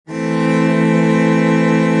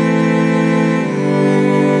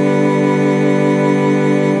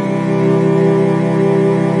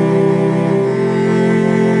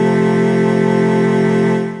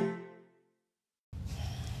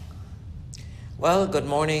Well, good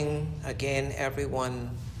morning again,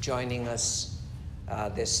 everyone joining us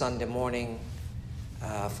this Sunday morning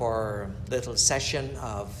for a little session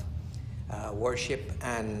of worship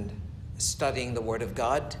and studying the Word of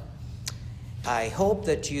God. I hope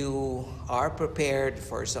that you are prepared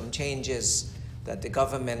for some changes that the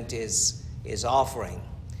government is offering.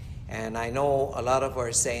 And I know a lot of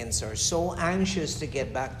our saints are so anxious to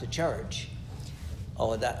get back to church.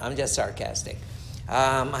 I'm just sarcastic.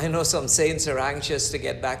 I know some saints are anxious to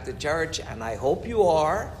get back to church, and I hope you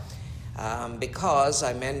are, because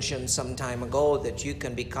I mentioned some time ago that you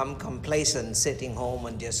can become complacent sitting home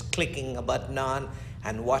and just clicking a button on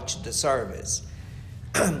and watch the service.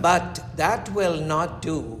 But that will not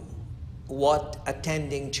do what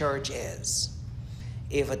attending church is.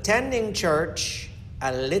 If attending church,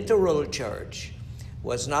 a literal church,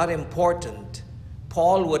 was not important,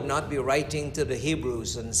 Paul would not be writing to the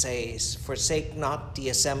Hebrews and says, "Forsake not the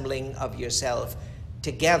assembling of yourself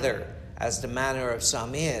together, as the manner of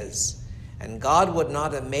some is." And God would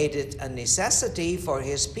not have made it a necessity for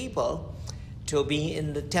his people to be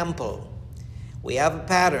in the temple. We have a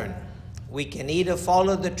pattern. We can either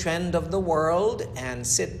follow the trend of the world and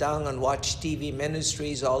sit down and watch TV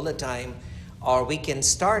ministries all the time, or we can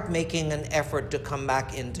start making an effort to come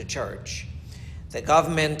back into church. The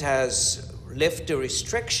government has lift the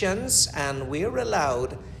restrictions, and we're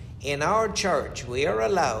allowed in our church, we are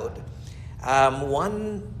allowed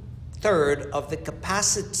 1/3 of the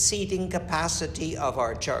seating capacity of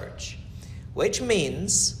our church, which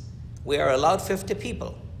means we are allowed 50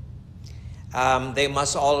 people. They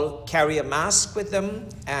must all carry a mask with them,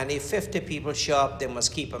 and if 50 people show up, they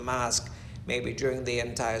must keep a mask maybe during the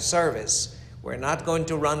entire service. We're not going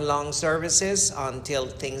to run long services until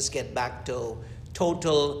things get back to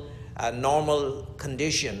total normal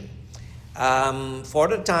condition. For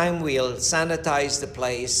the time, we'll sanitize the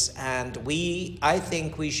place, and I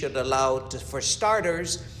think we should allow, for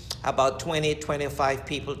starters, about 20-25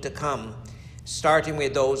 people to come, starting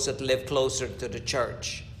with those that live closer to the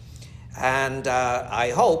church. And I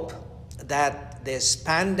hope that this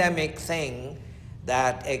pandemic thing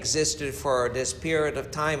that existed for this period of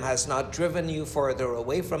time has not driven you further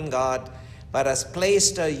away from God, but has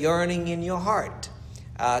placed a yearning in your heart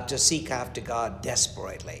to seek after God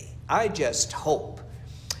desperately. I just hope.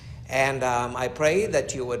 And I pray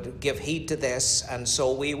that you would give heed to this. And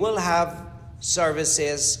so we will have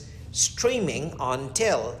services streaming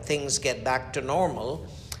until things get back to normal.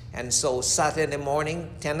 And so Saturday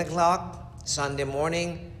morning, 10 o'clock, Sunday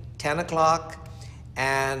morning, 10 o'clock,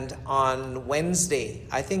 and on Wednesday,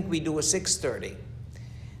 I think we do a 6:30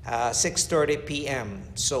 p.m.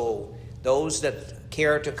 So those that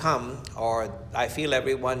care to come, or I feel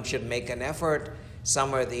everyone should make an effort,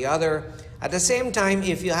 some or the other. At the same time,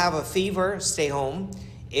 if you have a fever, stay home.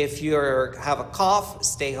 If you have a cough,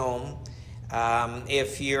 stay home.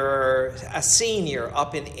 If you're a senior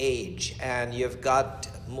up in age and you've got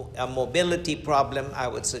a mobility problem, I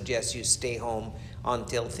would suggest you stay home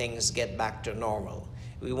until things get back to normal.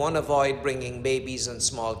 We want to avoid bringing babies and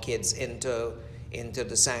small kids into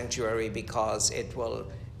the sanctuary, because it will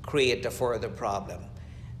create a further problem.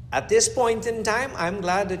 At this point in time, I'm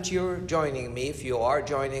glad that you're joining me, if you are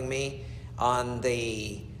joining me on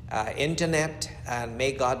the internet, and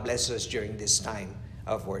may God bless us during this time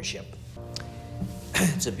of worship.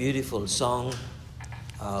 It's a beautiful song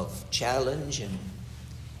of challenge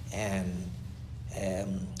and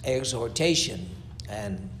exhortation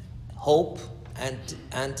and hope and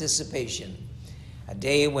anticipation. A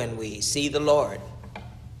day when we see the Lord.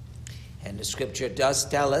 And the scripture does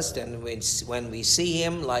tell us that when we see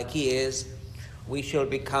him like he is, we shall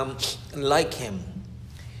become like him.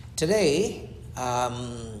 Today,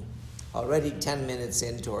 already 10 minutes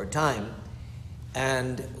into our time,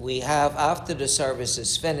 and we have, after the service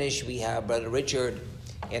is finished, we have Brother Richard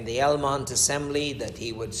in the Elmont Assembly that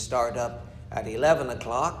he would start up at 11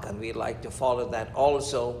 o'clock, and we'd like to follow that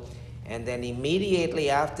also. And then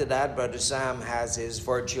immediately after that, Brother Sam has his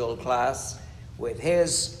virtual class with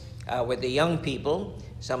the young people,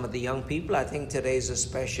 some of the young people. I think today's a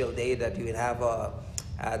special day that you would have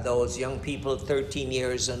those young people 13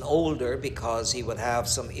 years and older, because he would have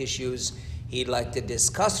some issues he'd like to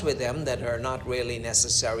discuss with them that are not really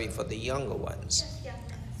necessary for the younger ones.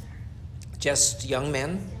 Just young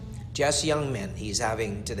men? Just young men he's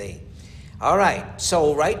having today. All right,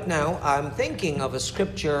 so right now I'm thinking of a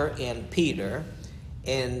scripture in Peter,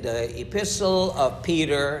 in the epistle of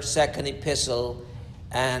Peter, second epistle,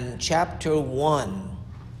 and chapter 1,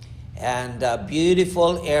 and a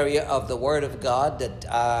beautiful area of the Word of God that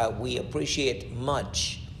we appreciate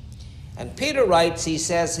much. And Peter writes, he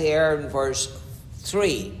says here in verse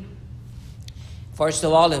 3, First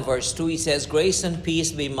of all, in verse 2, he says, grace and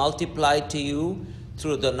peace be multiplied to you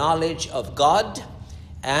through the knowledge of God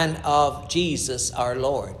and of Jesus our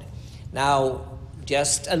Lord. Now,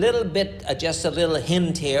 just a little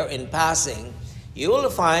hint here in passing. You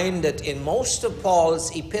will find that in most of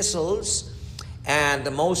Paul's epistles and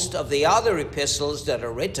most of the other epistles that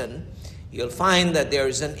are written, you'll find that there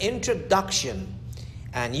is an introduction.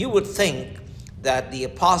 And you would think that the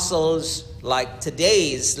apostles, like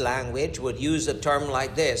today's language, would use a term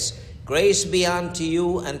like this: grace be unto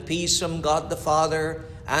you and peace from God the Father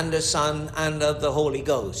and the Son and of the Holy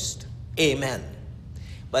Ghost. Amen.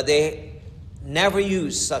 But they never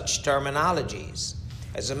use such terminologies.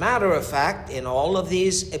 As a matter of fact, in all of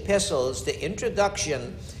these epistles, the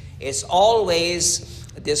introduction is always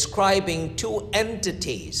describing two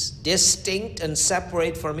entities, distinct and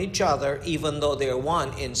separate from each other, even though they're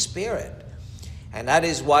one in spirit. And that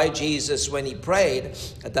is why Jesus, when he prayed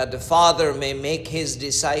that the Father may make his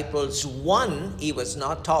disciples one, he was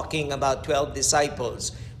not talking about 12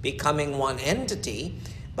 disciples becoming one entity,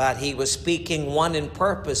 but he was speaking one in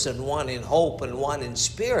purpose and one in hope and one in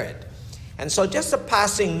spirit. And so just a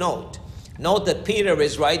passing note. Note that Peter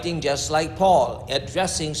is writing just like Paul,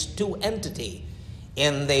 addressing two entities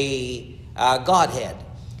in the Godhead.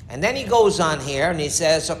 And then he goes on here and he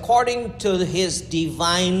says, according to his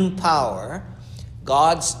divine power,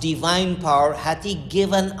 God's divine power, hath he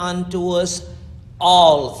given unto us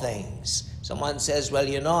all things. Someone says, well,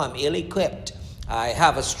 I'm ill-equipped. I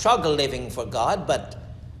have a struggle living for God, but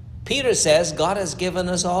Peter says God has given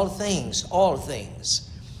us all things, all things.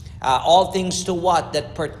 All things to what?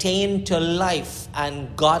 That pertain to life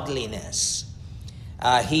and godliness.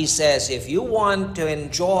 He says, if you want to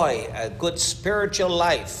enjoy a good spiritual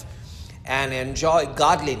life and enjoy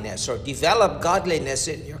godliness or develop godliness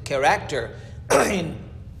in your character,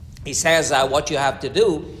 he says what you have to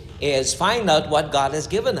do is find out what God has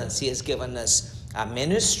given us. He has given us a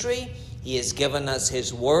ministry. He has given us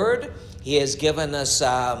his word. He has given us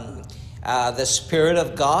the Spirit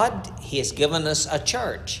of God. He has given us a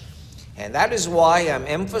church. And that is why I'm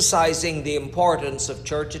emphasizing the importance of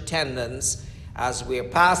church attendance as we're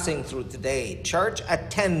passing through today. Church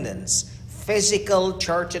attendance, physical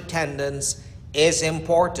church attendance is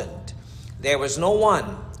important. There was no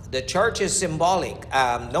one. The church is symbolic.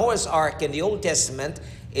 Noah's Ark in the Old Testament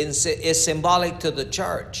is symbolic to the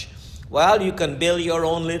church. Well, you can build your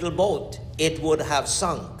own little boat. It would have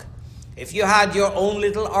sunk. If you had your own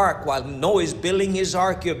little ark, while Noah is building his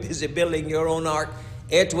ark, you're busy building your own ark,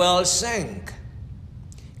 it will sink.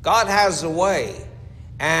 God has a way,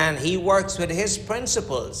 and he works with his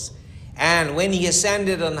principles. And when he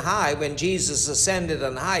ascended on high, when Jesus ascended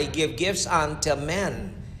on high, he gave gifts unto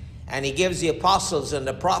men. And he gives the apostles and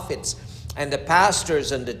the prophets and the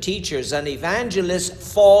pastors and the teachers and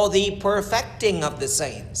evangelists for the perfecting of the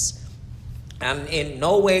saints. And in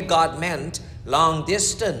no way God meant long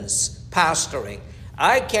distance pastoring.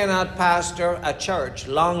 I cannot pastor a church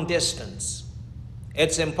long distance.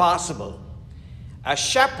 It's impossible. A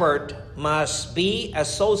shepherd must be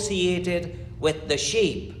associated with the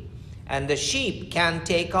sheep, and the sheep can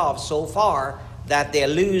take off so far that they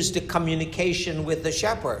lose the communication with the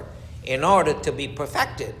shepherd in order to be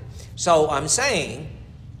perfected. So I'm saying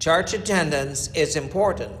church attendance is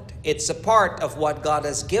important. It's a part of what God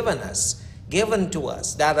has given to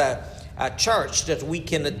us, that a church that we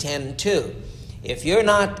can attend to. If you're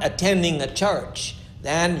not attending a church,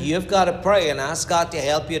 then you've got to pray and ask God to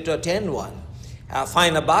help you to attend one.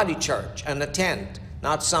 Find a body church and attend,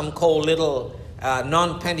 not some cold little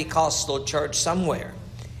non-Pentecostal church somewhere.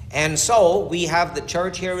 And so we have the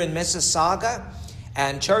church here in Mississauga,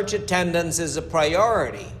 and church attendance is a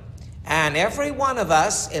priority. And every one of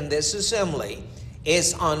us in this assembly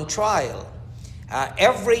is on trial.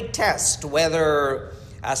 Every test, whether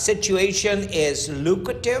a situation is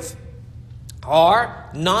lucrative or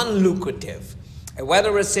non-lucrative,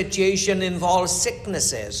 whether a situation involves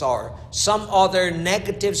sicknesses or some other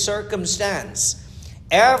negative circumstance,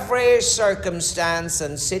 every circumstance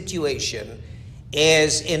and situation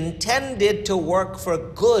is intended to work for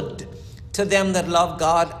good to them that love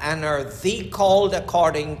God and are the called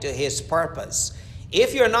according to his purpose.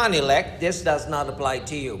 If you're non-elect, this does not apply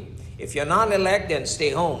to you. If you're non-elect, then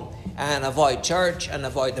stay home and avoid church and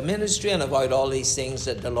avoid the ministry and avoid all these things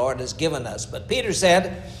that the Lord has given us. But Peter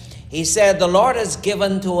said, the Lord has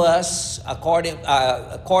given to us,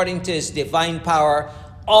 according to his divine power,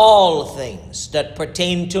 all things that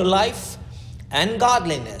pertain to life and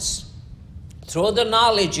godliness, through the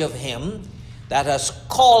knowledge of him that has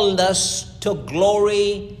called us to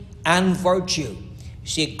glory and virtue.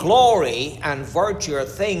 See, glory and virtue are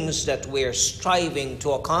things that we're striving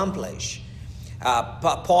to accomplish.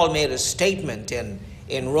 Paul made a statement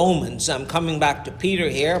in Romans. I'm coming back to Peter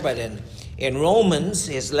here, but in Romans,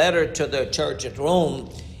 his letter to the church at Rome,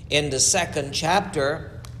 in the 2nd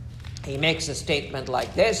chapter, he makes a statement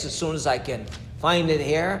like this. As soon as I can find it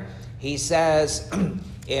here, he says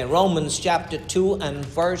in Romans chapter 2 and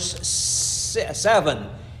verse 7,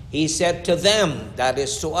 he said to them, that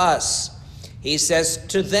is to us, he says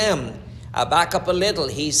to them, back up a little,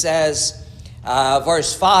 he says,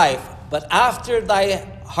 verse 5, but after thy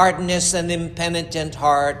hardness and impenitent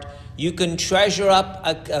heart, you can treasure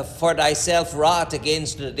up for thyself wrath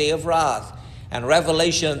against the day of wrath and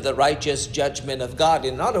revelation of the righteous judgment of God.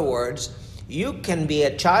 In other words, you can be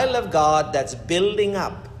a child of God that's building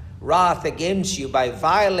up wrath against you by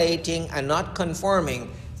violating and not conforming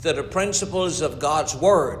to the principles of God's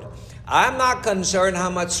word. I'm not concerned how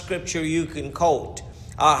much scripture you can quote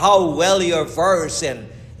or how well you're versed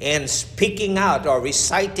in speaking out or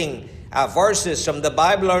reciting verses from the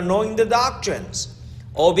Bible or knowing the doctrines.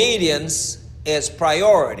 Obedience is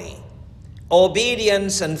priority.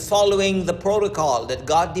 Obedience and following the protocol that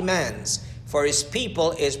God demands for his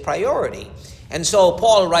people is priority. And so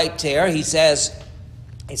Paul writes here, he says,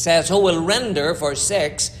 who will render, verse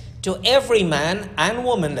 6, to every man and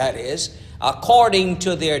woman, that is, according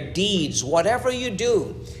to their deeds, whatever you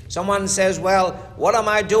do. Someone says, well, what am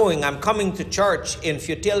I doing? I'm coming to church in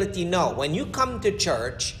futility. No, when you come to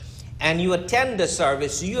church and you attend the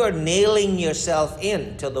service, you are nailing yourself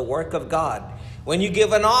into the work of God. When you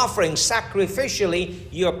give an offering sacrificially,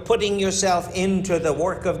 you're putting yourself into the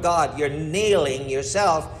work of God. You're nailing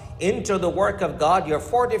yourself into the work of God. You're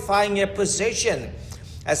fortifying your position.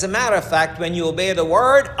 As a matter of fact, when you obey the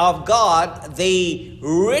word of God, the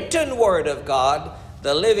written word of God,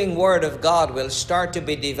 the living word of God will start to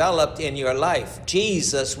be developed in your life.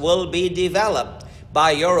 Jesus will be developed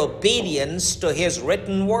by your obedience to his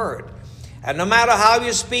written word. And no matter how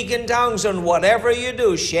you speak in tongues and whatever you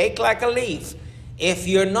do, shake like a leaf, if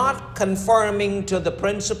you're not conforming to the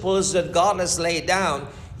principles that God has laid down,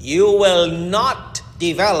 you will not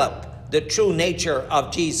develop the true nature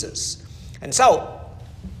of Jesus. And so,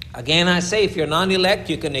 again, I say, if you're non-elect,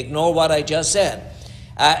 you can ignore what I just said.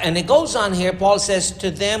 And it goes on here, Paul says,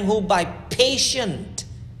 to them who by patient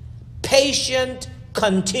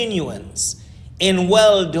continuance in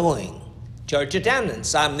well-doing. Church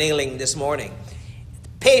attendance, I'm nailing this morning.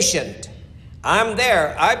 Patient. I'm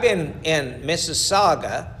there. I've been in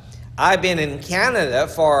Mississauga. I've been in Canada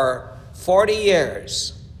for 40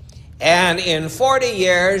 years. And in 40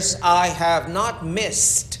 years, I have not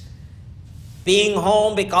missed being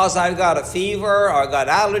home because I've got a fever or got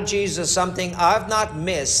allergies or something. I've not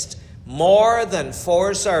missed more than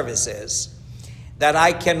 4 services that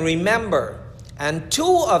I can remember. And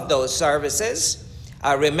 2 of those services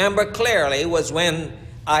I remember clearly was when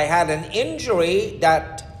I had an injury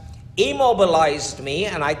that immobilized me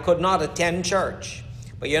and I could not attend church.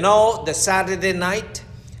 But you know, the Saturday night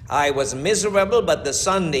I was miserable, but the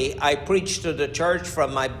Sunday I preached to the church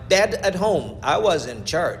from my bed at home. I was in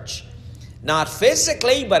church. Not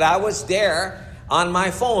physically, but I was there on my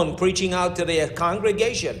phone preaching out to the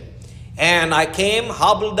congregation. And I came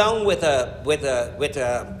hobbled down with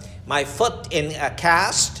my foot in a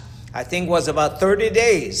cast. I think it was about 30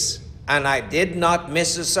 days. And I did not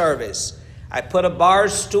miss a service. I put a bar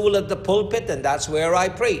stool at the pulpit, and that's where I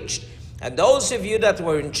preached. And those of you that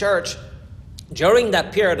were in church during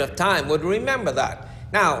that period of time would remember that.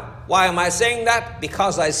 Now, why am I saying that?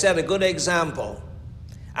 Because I set a good example.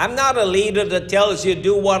 I'm not a leader that tells you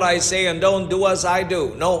do what I say and don't do as I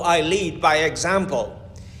do. No, I lead by example.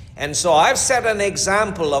 And so I've set an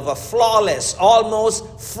example of a flawless,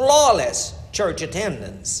 almost flawless church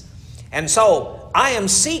attendance. And so I am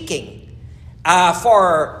seeking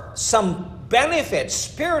for some benefits,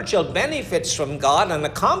 spiritual benefits from God, an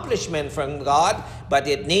accomplishment from God, but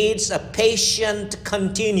it needs a patient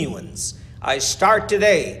continuance. I start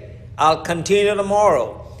today. I'll continue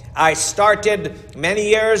tomorrow. I started many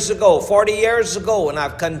years ago, 40 years ago, and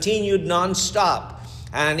I've continued nonstop.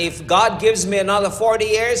 And if God gives me another 40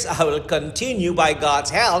 years, I will continue by God's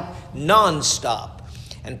help nonstop.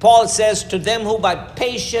 And Paul says to them who by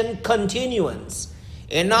patient continuance,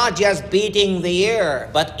 in not just beating the air,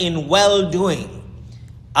 but in well-doing.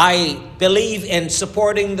 I believe in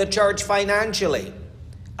supporting the church financially.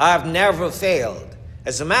 I've never failed.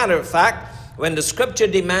 As a matter of fact, when the scripture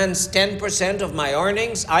demands 10% of my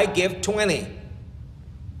earnings, I give 20.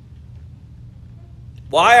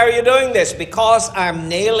 Why are you doing this? Because I'm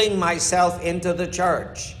nailing myself into the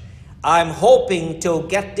church. I'm hoping to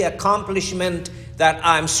get the accomplishment that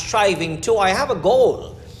I'm striving to. I have a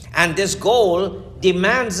goal, and this goal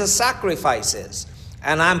demands the sacrifices.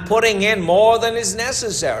 and I'm putting in more than is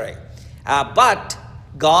necessary. But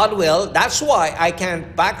God will. That's why I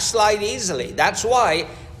can't backslide easily. That's why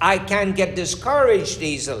I can't get discouraged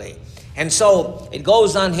easily. And so it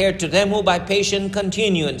goes on here, to them who by patient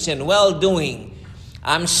continuance in well-doing,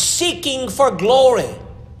 I'm seeking for glory.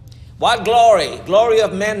 What glory? Glory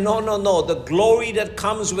of men? No. The glory that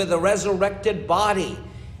comes with a resurrected body.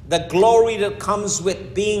 The glory that comes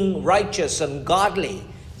with being righteous and godly.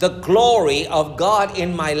 The glory of God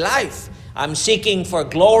in my life. I'm seeking for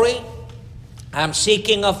glory. I'm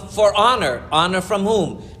seeking for honor. Honor from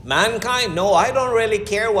whom? Mankind? No, I don't really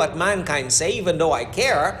care what mankind say, even though I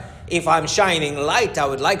care. If I'm shining light, I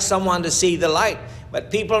would like someone to see the light. But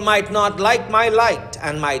people might not like my light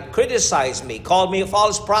and might criticize me, call me a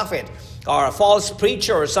false prophet or a false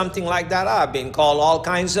preacher or something like that. I've been called all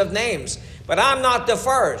kinds of names. But I'm not the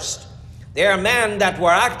first. There are men that were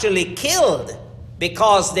actually killed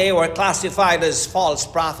because they were classified as false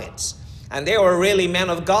prophets. And they were really men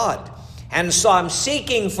of God. And so I'm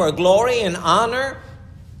seeking for glory and honor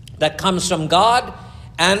that comes from God,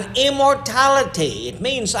 and immortality. It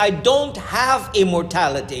means I don't have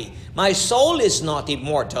immortality. My soul is not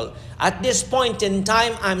immortal. At this point in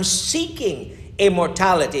time, I'm seeking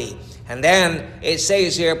immortality. And then it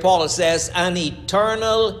says here, Paul says, an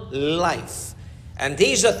eternal life. And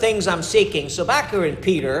these are things I'm seeking. So back here in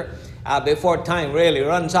Peter, before time really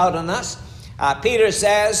runs out on us, Peter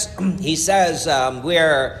says,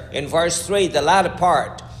 we're in verse 3, the latter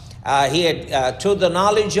part, to the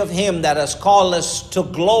knowledge of him that has called us to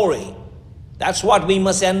glory. That's what we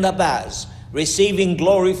must end up as, receiving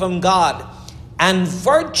glory from God. And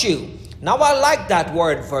virtue. Now I like that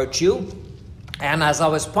word virtue. And as I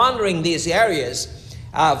was pondering these areas,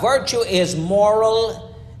 virtue is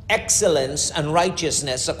moral excellence and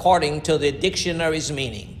righteousness according to the dictionary's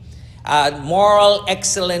meaning. Moral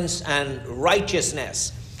excellence and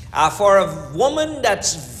righteousness. For a woman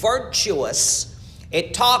that's virtuous,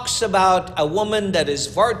 it talks about a woman that is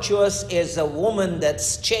virtuous is a woman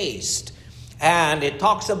that's chaste. And it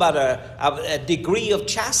talks about a degree of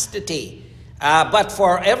chastity. But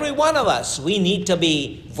for every one of us, we need to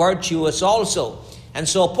be virtuous also. And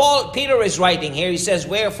so Peter is writing here, he says,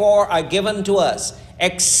 wherefore are given to us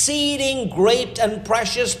exceeding great and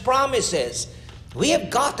precious promises. We have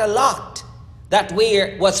got a lot that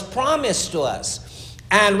was promised to us.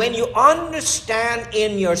 And when you understand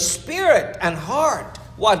in your spirit and heart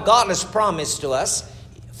what God has promised to us,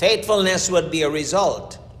 faithfulness would be a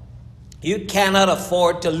result. You cannot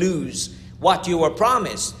afford to lose what you were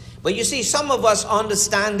promised. But you see, some of us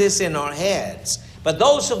understand this in our heads. But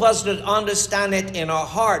those of us that understand it in our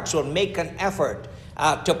hearts will make an effort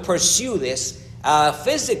to pursue this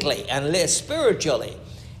physically and spiritually.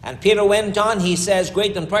 And Peter went on, he says,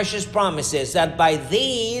 great and precious promises, that by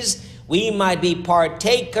these we might be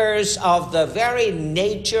partakers of the very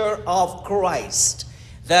nature of Christ,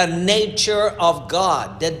 the nature of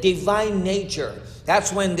God, the divine nature.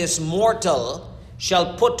 That's when this mortal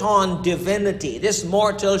shall put on divinity. This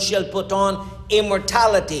mortal shall put on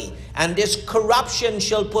immortality. And this corruption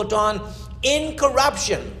shall put on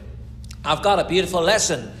incorruption. I've got a beautiful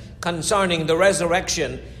lesson concerning the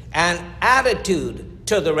resurrection and attitude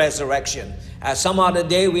to the resurrection. Some other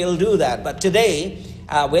day we'll do that. But today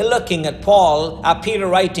we're looking at Peter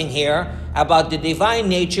writing here about the divine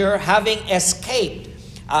nature having escaped.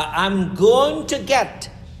 I'm hoping to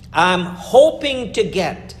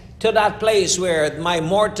get to that place where my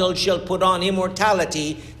mortal shall put on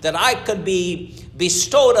immortality, that I could be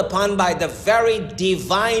bestowed upon by the very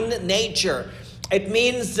divine nature. It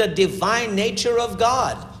means the divine nature of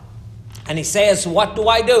God. And he says, what do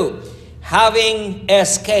I do? Having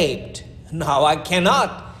escaped. Now I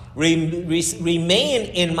cannot remain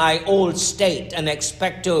in my old state and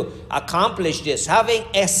expect to accomplish this. Having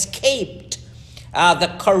escaped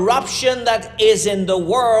the corruption that is in the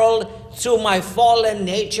world through my fallen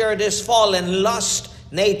nature, this fallen lust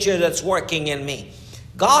nature that's working in me.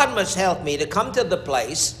 God must help me to come to the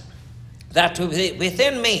place that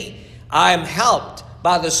within me I am helped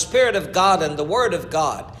by the Spirit of God and the Word of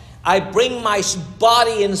God. I bring my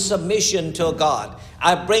body in submission to God.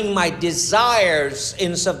 I bring my desires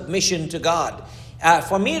in submission to God.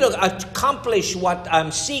 For me to accomplish what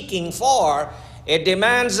I'm seeking for, it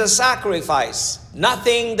demands a sacrifice.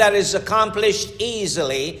 Nothing that is accomplished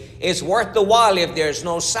easily is worth the while if there's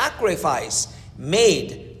no sacrifice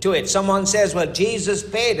made to it. Someone says, well, Jesus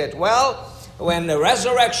paid it. Well, when the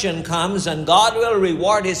resurrection comes and God will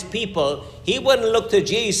reward his people, he wouldn't look to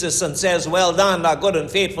Jesus and says, well done, thou good and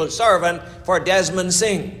faithful servant, for Desmond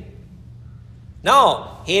Singh.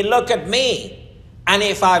 No, he'd look at me. And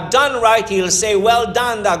if I've done right, he'll say, well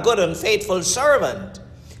done, thou good and faithful servant.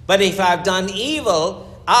 But if I've done evil,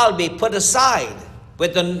 I'll be put aside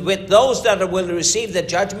with those that will receive the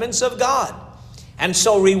judgments of God. And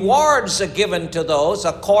so rewards are given to those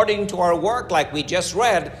according to our work, like we just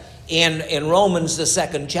read in Romans, the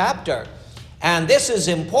 2nd chapter. And this is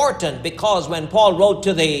important because when Paul wrote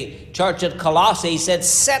to the church at Colossae, he said,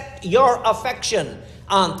 set your affection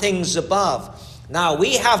on things above. Now,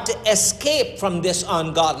 we have to escape from this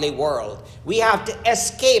ungodly world. We have to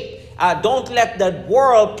escape. Don't let the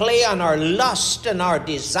world play on our lust and our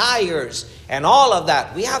desires and all of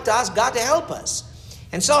that. We have to ask God to help us.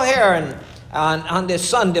 And so here on this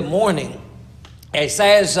Sunday morning, it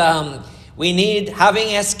says we need, having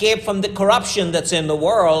escaped from the corruption that's in the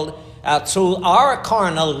world through our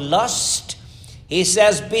carnal lust, he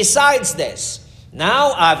says, besides this,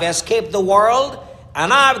 now I've escaped the world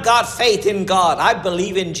and I've got faith in God. I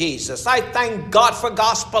believe in Jesus. I thank God for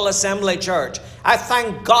Gospel Assembly Church. I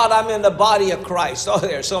thank God I'm in the body of Christ. Oh,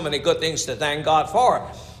 there's so many good things to thank God for.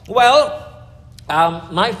 Well,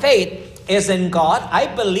 my faith is in God.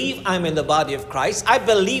 I believe I'm in the body of Christ. I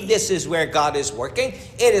believe this is where God is working.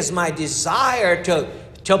 It is my desire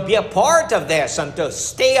to be a part of this and to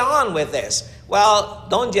stay on with this. Well,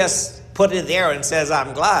 don't just put it there and says,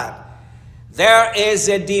 I'm glad. There is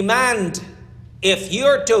a demand. If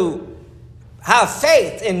you're to have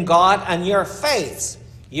faith in God, and your faith,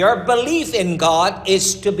 your belief in God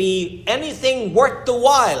is to be anything worth the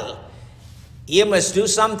while, you must do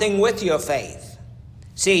something with your faith.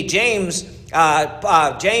 See, James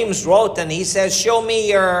wrote, and he says, show me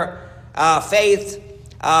your faith.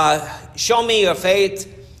 Show me your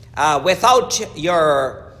faith without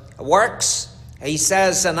your works. He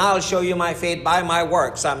says, and I'll show you my faith by my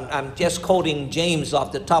works. I'm just quoting James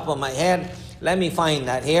off the top of my head. Let me find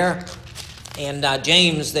that here. In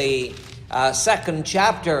James, the 2nd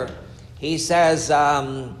chapter, he says,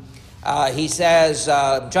 I'm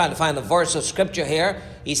trying to find the verse of scripture here.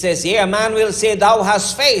 He says, yea, a man will say, thou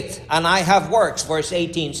hast faith, and I have works. Verse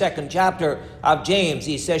 18, 2nd chapter of James.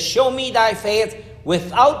 He says, show me thy faith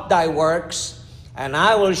without thy works, and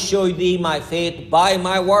I will show thee my faith by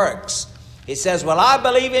my works. He says, well, I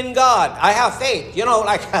believe in God. I have faith. You know,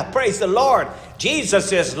 like, praise the Lord.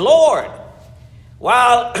 Jesus is Lord.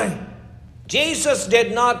 Well, Jesus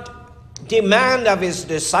did not demand of his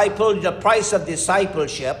disciple the price of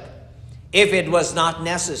discipleship if it was not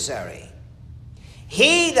necessary.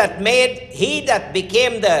 He that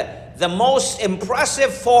became the most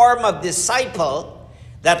impressive form of disciple,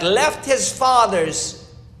 that left his father's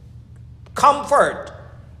comfort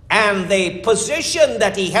and the position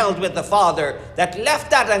that he held with the Father, that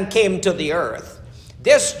left that and came to the earth.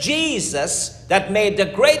 This Jesus that made the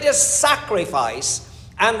greatest sacrifice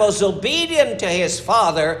and was obedient to his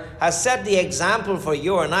Father has set the example for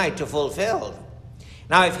you and I to fulfill.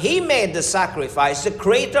 Now, if he made the sacrifice, the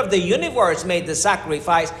creator of the universe made the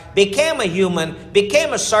sacrifice, became a human,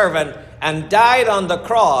 became a servant, and died on the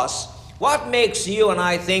cross, what makes you and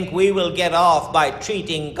I think we will get off by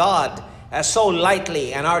treating God so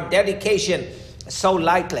lightly and our dedication so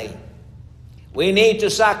lightly? We need to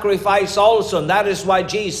sacrifice also, and that is why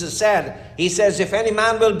Jesus said, he says, if any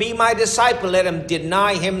man will be my disciple, let him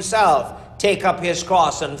deny himself, take up his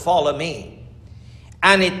cross and follow me.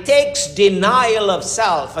 And it takes denial of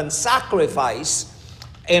self and sacrifice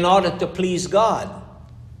in order to please God.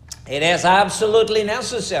 It is absolutely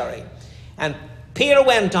necessary. And Peter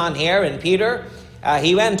went on here, he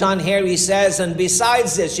says, and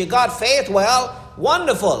besides this, you got faith? Well,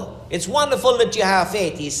 wonderful. It's wonderful that you have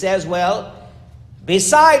faith. He says, well,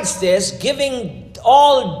 besides this, giving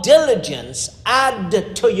all diligence,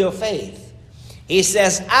 add to your faith. He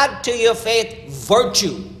says, add to your faith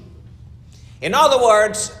virtue. In other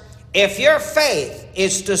words, if your faith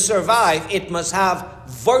is to survive, it must have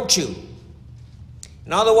virtue.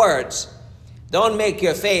 In other words, don't make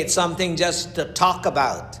your faith something just to talk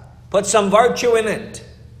about. Put some virtue in it.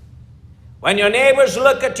 When your neighbors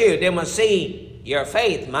look at you, they must see your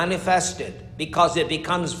faith manifested, because it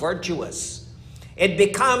becomes virtuous. It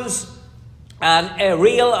becomes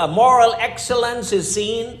a moral excellence is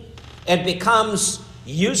seen. It becomes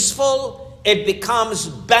useful. It becomes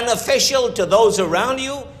beneficial to those around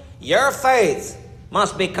you. Your faith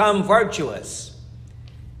must become virtuous.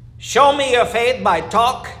 Show me your faith by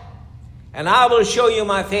talk, and I will show you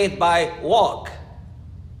my faith by walk.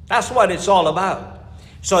 That's what it's all about.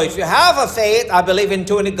 So if you have a faith, I believe in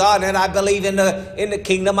two in the Godhead, I believe in the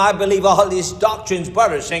kingdom, I believe all these doctrines,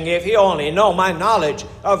 brothers, saying, if you only know, my knowledge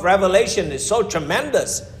of revelation is so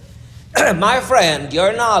tremendous. My friend,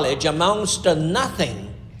 your knowledge amounts to nothing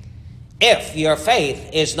if your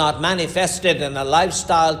faith is not manifested in a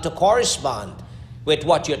lifestyle to correspond with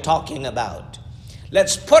what you're talking about.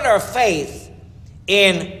 Let's put our faith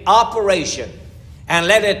in operation and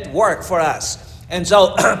let it work for us. And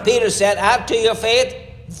so Peter said, add to your faith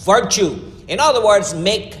virtue. In other words,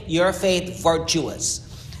 make your faith virtuous.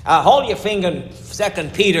 Hold your finger in 2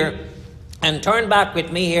 Peter and turn back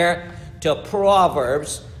with me here to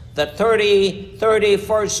Proverbs, the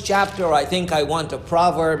 31st chapter, I think I want, of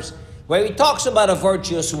Proverbs, where he talks about a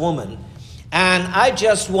virtuous woman. And I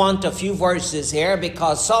just want a few verses here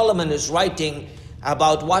because Solomon is writing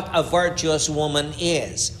about what a virtuous woman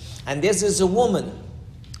is. And this is a woman.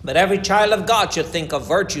 But every child of God should think of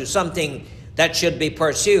virtue, something that should be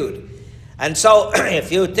pursued. And so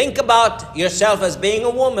if you think about yourself as being a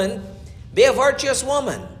woman, be a virtuous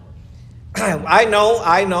woman. I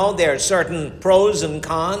know there are certain pros and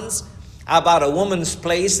cons about a woman's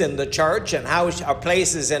place in the church and how her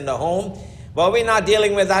place is in the home. Well, we're not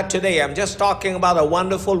dealing with that today. I'm just talking about a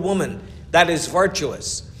wonderful woman that is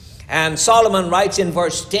virtuous. And Solomon writes in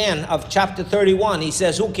verse 10 of chapter 31, he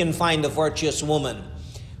says, who can find a virtuous woman?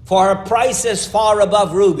 For her price is far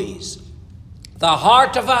above rubies. The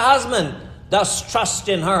heart of her husband does trust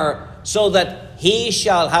in her, so that he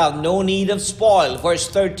shall have no need of spoil. Verse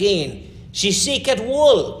 13, she seeketh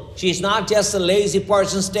wool. She's not just a lazy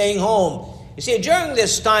person staying home. You see, during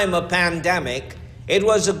this time of pandemic, it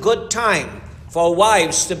was a good time for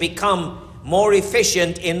wives to become more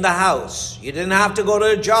efficient in the house. You didn't have to go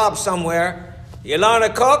to a job somewhere. You learn to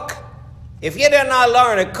cook. If you did not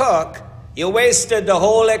learn to cook, you wasted the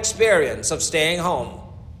whole experience of staying home.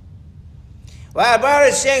 Well,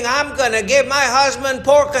 brother saying, I'm going to give my husband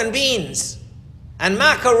pork and beans and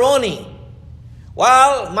macaroni.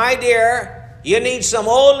 Well, my dear, you need some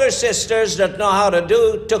older sisters that know how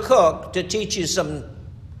to cook to teach you some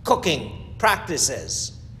cooking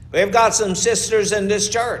practices. We've got some sisters in this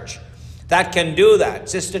church that can do that.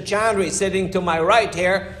 Sister Chandri sitting to my right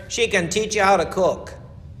here, she can teach you how to cook.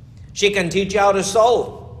 She can teach you how to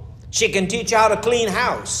sew. She can teach you how to clean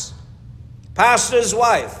house. Pastor's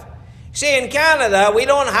wife. See, in Canada, we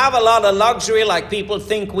don't have a lot of luxury like people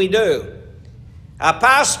think we do. A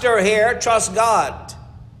pastor here trusts God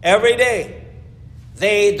every day.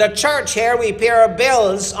 The church here, we pay our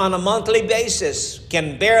bills on a monthly basis.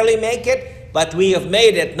 Can barely make it, but we have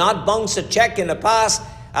made it. Not bunks a check in the past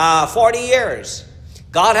 40 years.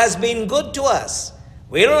 God has been good to us.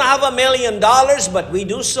 We don't have $1 million, but we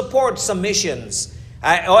do support some missions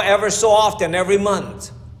ever so often, every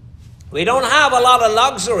month. We don't have a lot of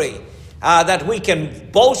luxury that we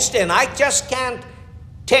can boast in. I just can't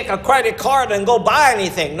take a credit card and go buy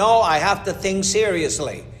anything. No, I have to think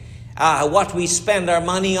seriously what we spend our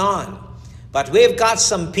money on. But we've got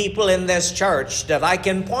some people in this church that I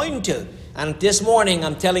can point to. And this morning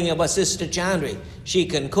I'm telling you about Sister Chandri. She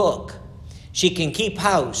can cook. She can keep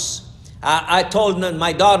house. I told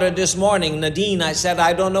my daughter this morning, Nadine, I said,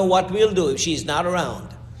 I don't know what we'll do if she's not around.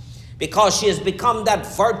 Because she has become that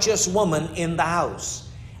virtuous woman in the house.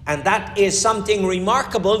 And that is something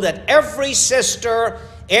remarkable that every sister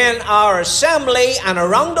in our assembly and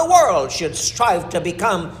around the world should strive to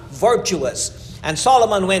become virtuous. And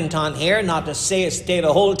Solomon went on here, not to stay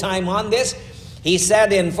the whole time on this. He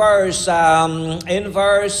said in verse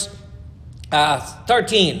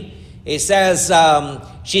 13, he says,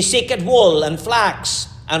 she seeketh wool and flax,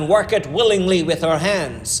 and worketh willingly with her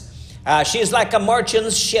hands. She's like a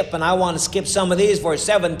merchant's ship, and I want to skip some of these. Verse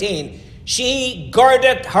 17, she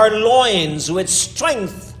girdeth her loins with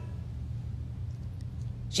strength.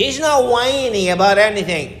 She's not whiny about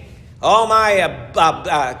anything. Oh,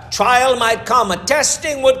 my trial might come, a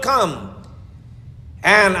testing would come.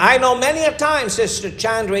 And I know many a time Sister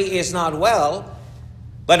Chandri is not well,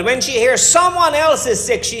 but when she hears someone else is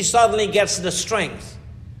sick, she suddenly gets the strength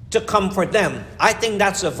to comfort them. I think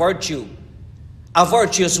that's a virtue, a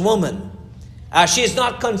virtuous woman. She's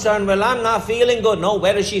not concerned, well, I'm not feeling good. No,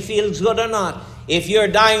 whether she feels good or not. If you're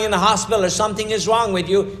dying in the hospital or something is wrong with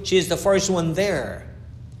you, she's the first one there.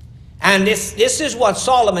 And this is what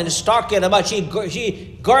Solomon is talking about.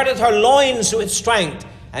 She girded her loins with strength,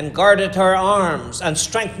 and girded her arms, and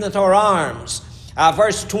strengthened her arms.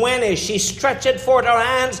 Verse 20, she stretched forth her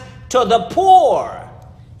hands to the poor.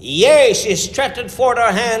 Yea, she stretched forth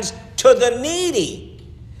her hands to the needy.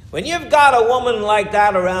 When you've got a woman like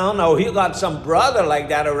that around, or you got some brother like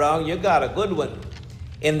that around, you got a good one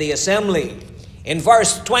in the assembly. In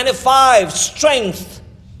verse 25, strength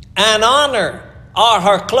and honor are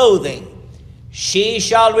her clothing. She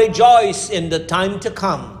shall rejoice in the time to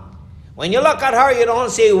come. When you look at her, you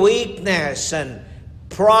don't see weakness and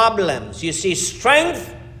problems. You see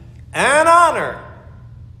strength and honor.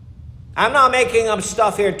 I'm not making up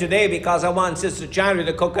stuff here today because I want Sister Chandra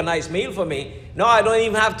to cook a nice meal for me. No, I don't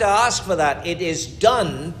even have to ask for that. It is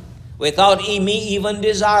done without me even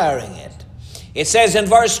desiring it. It says in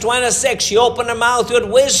verse 26, she opened her mouth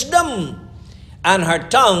with wisdom, and her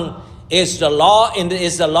tongue is the law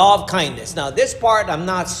of kindness. Now, this part I'm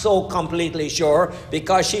not so completely sure,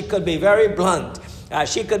 because she could be very blunt.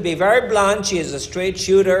 She could be very blunt. She is a straight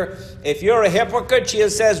shooter. If you're a hypocrite, she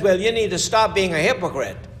says, well, you need to stop being a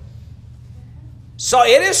hypocrite. So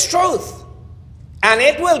it is truth, and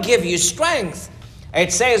it will give you strength.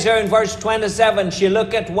 It says here in verse 27, she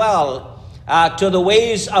looketh well to the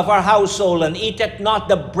ways of her household, and eateth not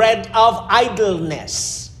the bread of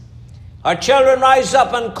idleness. Her children rise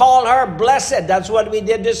up and call her blessed. That's what we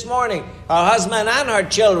did this morning. Her husband and her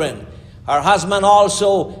children. Her husband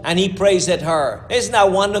also, and he praised her. Isn't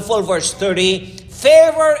that wonderful? Verse 30,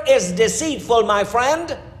 favor is deceitful, my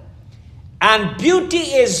friend, and beauty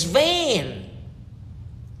is vain.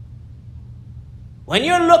 When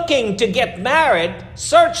you're looking to get married,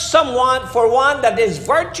 search someone for one that is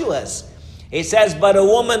virtuous. He says, but a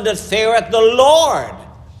woman that feareth the Lord,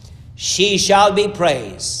 she shall be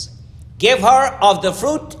praised. Give her of the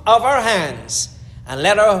fruit of her hands, and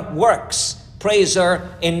let her works praise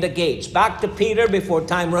her in the gates. Back to Peter before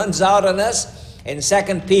time runs out on us in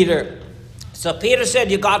 2 Peter. So Peter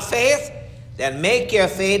said, you got faith? Then make your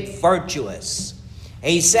faith virtuous.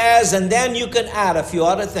 He says, and then you can add a few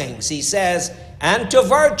other things. He says, and to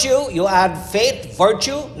virtue, you add faith,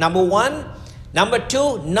 virtue, number 1. Number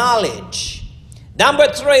 2, knowledge. Number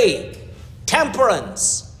 3,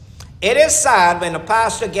 temperance. It is sad when a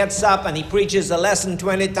pastor gets up and he preaches a lesson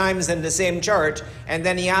 20 times in the same church, and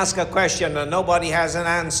then he asks a question and nobody has an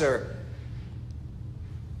answer.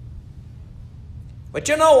 But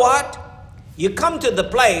you know what? You come to the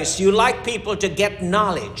place, you like people to get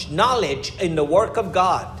knowledge. Knowledge in the work of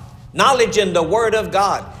God. Knowledge in the Word of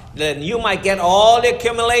God. Then you might get all the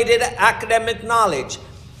accumulated academic knowledge.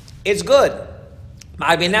 It's good.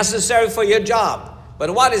 Might be necessary for your job.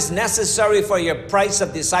 But what is necessary for your price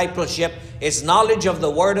of discipleship is knowledge of the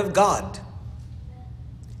Word of God.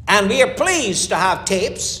 And we are pleased to have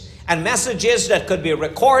tapes and messages that could be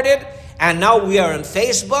recorded. And now we are on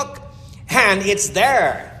Facebook, and it's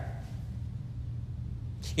there.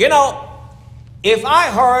 You know, if I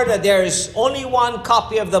heard that there is only one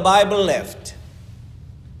copy of the Bible left,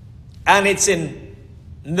 and it's in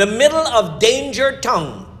the middle of Danger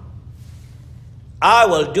Tongue, I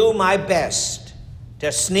will do my best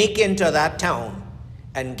to sneak into that town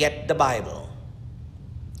and get the Bible,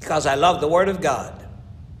 because I love the Word of God.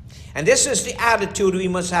 And this is the attitude we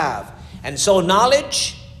must have. And so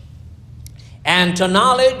knowledge, and to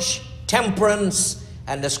knowledge, temperance,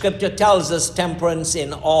 and the Scripture tells us temperance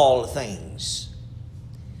in all things.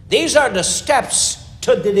 These are the steps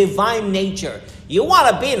to the divine nature. You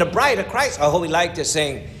want to be in the bride of Christ? Oh, we like to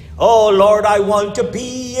sing, oh Lord, I want to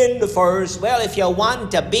be in the first. Well, if you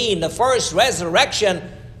want to be in the first resurrection,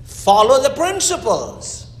 follow the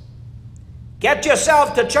principles. Get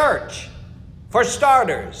yourself to church, for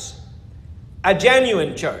starters. A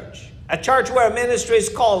genuine church. A church where ministry is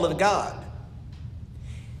called of God.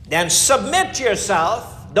 Then submit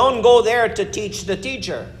yourself. Don't go there to teach the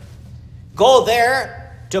teacher. Go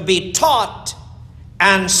there to be taught,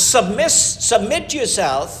 and submit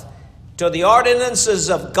yourself to the ordinances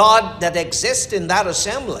of God that exist in that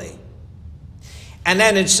assembly. And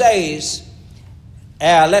then it says,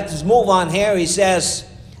 let's move on here. He says,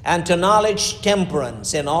 and to knowledge,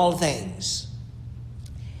 temperance in all things.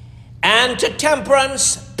 And to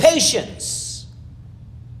temperance, patience.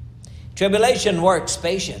 Tribulation works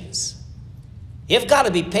patience. You've got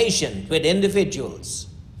to be patient with individuals.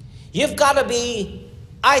 You've got to be,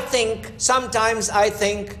 sometimes I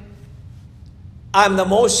think I'm the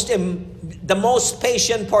most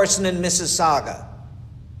patient person in Mississauga.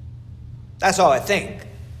 That's all I think.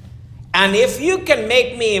 And if you can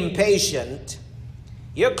make me impatient,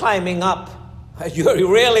 you're climbing up.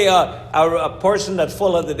 You're really a person that's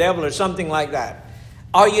full of the devil or something like that.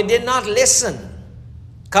 Or you did not listen.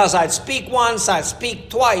 Because I'd speak once, I'd speak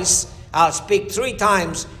twice, I'll speak 3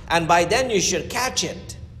 times, and by then you should catch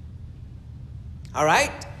it. All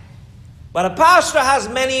right? But a pastor has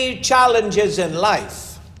many challenges in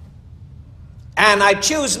life. And I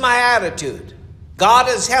choose my attitude. God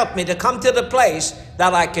has helped me to come to the place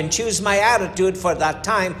that I can choose my attitude for that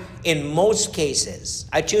time in most cases.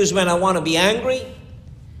 I choose when I want to be angry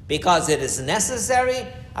because it is necessary.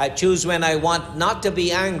 I choose when I want not to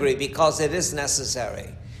be angry because it is necessary.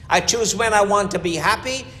 I choose when I want to be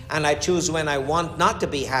happy, and I choose when I want not to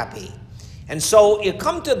be happy. And so you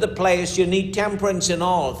come to the place you need temperance in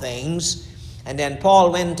all things. And then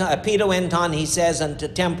Peter went on, he says, unto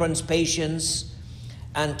temperance, patience,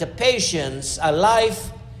 and to patience a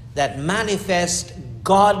life that manifests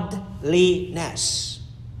godliness.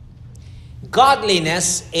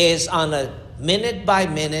 Godliness is on a minute by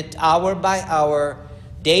minute, hour by hour,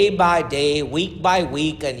 day by day, week by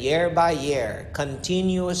week, and year by year,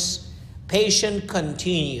 continuous, patient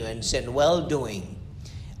continuance in well-doing.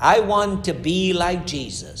 I want to be like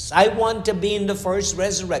Jesus. I want to be in the first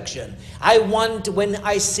resurrection. I want, when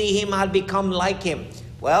I see him, I'll become like him.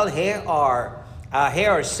 Well, here are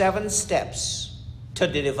 7 steps to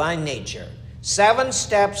the divine nature. 7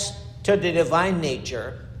 steps to the divine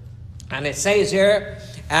nature. And it says here,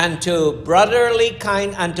 and to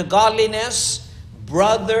godliness,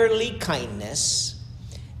 brotherly kindness,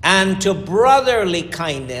 and to brotherly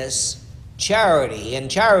kindness, charity. And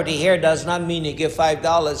charity here does not mean you give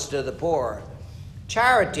 $5 to the poor.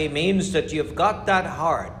 Charity means that you've got that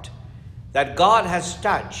heart that God has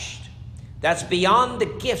touched, that's beyond the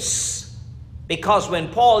gifts. Because when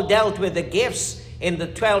Paul dealt with the gifts in the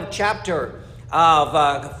 12th chapter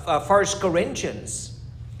of 1 Corinthians,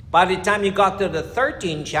 by the time you got to the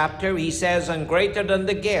 13th chapter, he says, and greater than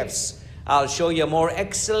the gifts, I'll show you a more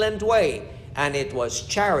excellent way. And it was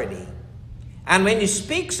charity. And when he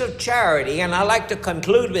speaks of charity, and I like to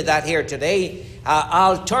conclude with that here today,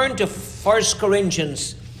 I'll turn to 1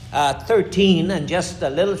 Corinthians 13 and just a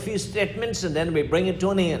little few statements, and then we bring it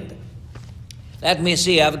to an end. Let me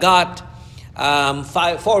see, I've got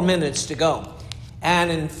 4 minutes to go.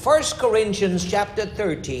 And in 1 Corinthians chapter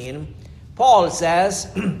 13, Paul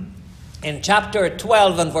says, in chapter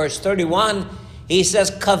 12 and verse 31, he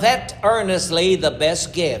says, covet earnestly the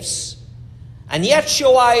best gifts. And yet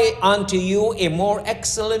show I unto you a more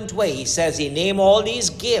excellent way. He says, he named all these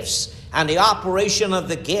gifts and the operation of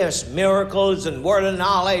the gifts, miracles and word of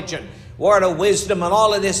knowledge and word of wisdom and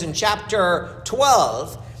all of this in chapter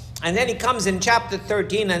 12. And then he comes in chapter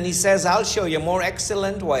 13 and he says, I'll show you a more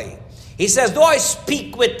excellent way. He says, though I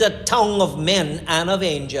speak with the tongue of men and of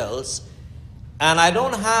angels, and I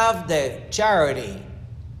don't have the charity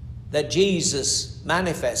that Jesus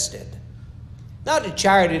manifested. Not the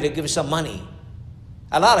charity to give some money.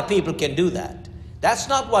 A lot of people can do that. That's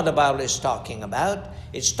not what the Bible is talking about.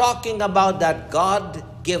 It's talking about that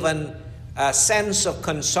God-given sense of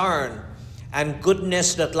concern and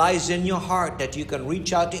goodness that lies in your heart, that you can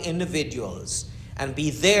reach out to individuals and be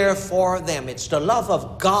there for them. It's the love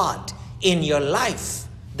of God in your life.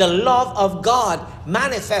 The love of God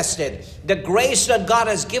manifested. The grace that God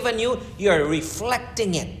has given you, you're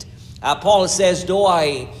reflecting it. Paul says, though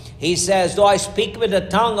I speak with the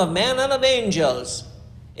tongue of men and of angels,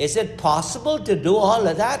 is it possible to do all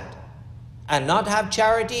of that and not have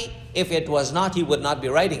charity? If it was not, he would not be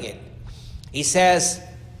writing it. He says,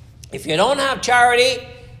 if you don't have charity,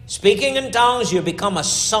 speaking in tongues, you become a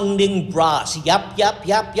sounding brass. Yap, yap,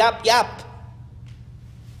 yap, yap, yap.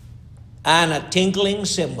 And a tinkling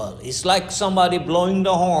cymbal. It's like somebody blowing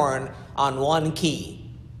the horn on one key,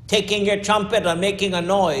 taking your trumpet and making a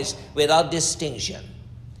noise without distinction.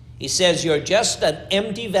 He says you're just an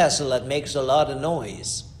empty vessel that makes a lot of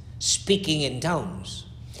noise, speaking in tongues.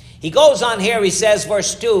 He goes on here, he says,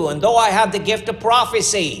 verse 2, and though I have the gift of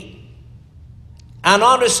prophecy and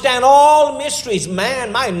understand all mysteries,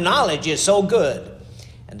 man, my knowledge is so good.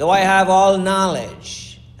 And though I have all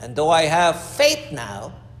knowledge, and though I have faith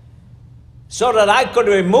now, so that I could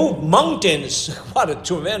remove mountains, what a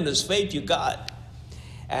tremendous faith you got,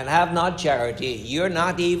 and have not charity, you're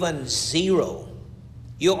not even zero.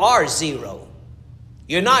 You are zero.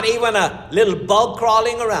 You're not even a little bug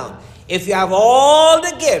crawling around. If you have all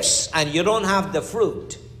the gifts and you don't have the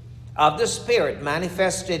fruit of the Spirit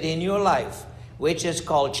manifested in your life, which is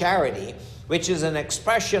called charity, which is an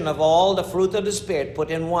expression of all the fruit of the Spirit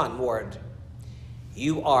put in one word,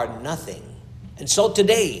 you are nothing. And so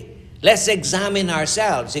today, let's examine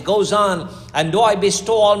ourselves. It goes on, and though I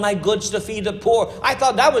bestow all my goods to feed the poor. I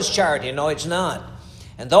thought that was charity. No, it's not.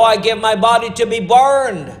 And though I give my body to be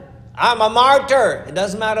burned, I'm a martyr. It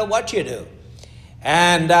doesn't matter what you do.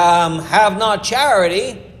 And have not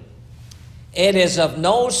charity, it is of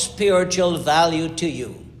no spiritual value to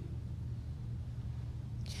you.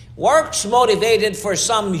 Works motivated for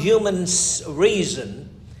some human reason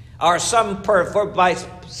or by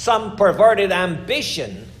some perverted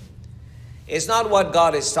ambition is not what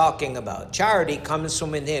God is talking about. Charity comes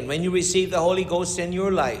from within. When you receive the Holy Ghost in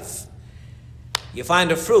your life, you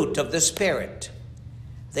find the fruit of the Spirit.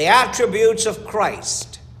 The attributes of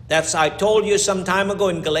Christ, that's I told you some time ago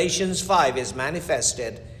in Galatians 5, is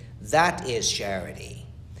manifested. That is charity.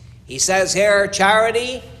 He says here,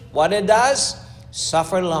 charity, what it does,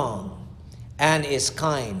 suffer long and is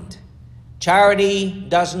kind Charity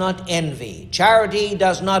does not envy. Charity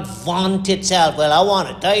does not vaunt itself. Well, I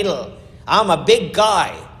want a title. I'm a big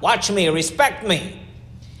guy. Watch me, respect me.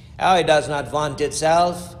 Oh, it does not vaunt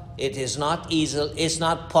itself. It is not easy. It's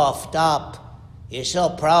not puffed up. You're so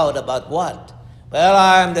proud about what? Well,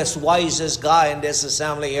 I'm this wisest guy in this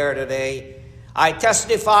assembly here today. I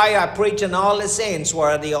testify, I preach, and all the saints were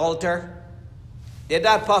at the altar. Did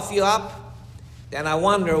that puff you up? Then I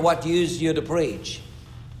wonder what used you to preach.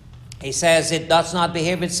 He says, it does not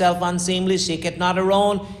behave itself unseemly, seek it not her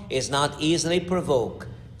own, is not easily provoked,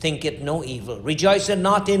 think it no evil. Rejoice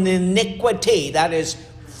not in iniquity, that is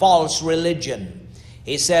false religion.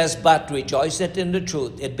 He says, but rejoice it in the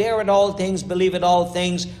truth. It beareth all things, believeth all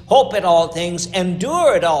things, hope at all things,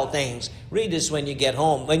 endure at all things. Read this when you get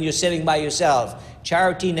home, when you're sitting by yourself.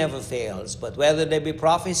 Charity never fails, but whether there be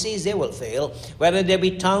prophecies, they will fail. Whether there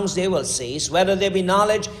be tongues, they will cease. Whether there be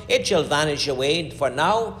knowledge, it shall vanish away. For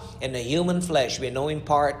now, in the human flesh, we know in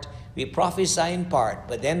part, we prophesy in part.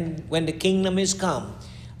 But then, when the kingdom is come,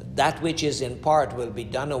 that which is in part will be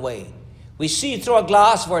done away. We see through a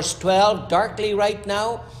glass, verse 12, darkly right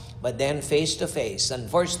now, but then face to face. And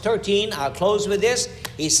verse 13, I'll close with this.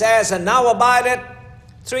 He says, and now abideth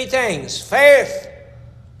three things: faith,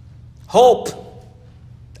 hope,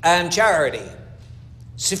 and charity.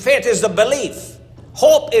 See, faith is the belief.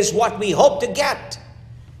 Hope is what we hope to get.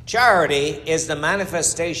 Charity is the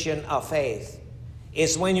manifestation of faith.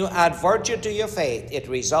 It's when you add virtue to your faith, it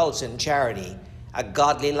results in charity, a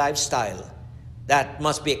godly lifestyle that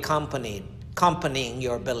must be accompanying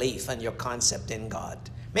your belief and your concept in God.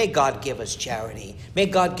 May God give us charity. May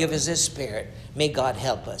God give us His Spirit. May God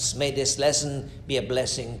help us. May this lesson be a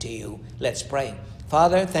blessing to you. Let's pray.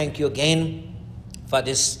 Father, thank you again for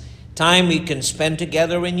this time we can spend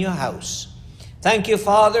together in your house. Thank you,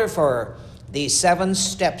 Father, for these 7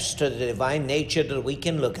 steps to the divine nature that we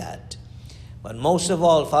can look at. But most of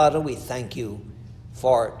all, Father, we thank you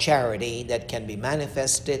for charity that can be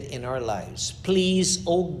manifested in our lives. Please,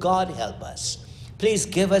 oh God, help us. Please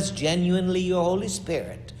give us genuinely your Holy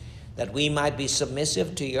Spirit, that we might be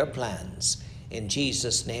submissive to your plans. In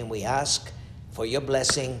Jesus' name we ask for your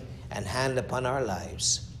blessing and hand upon our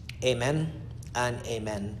lives. Amen and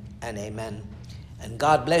amen and amen. And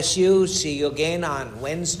God bless you. See you again on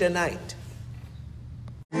Wednesday night.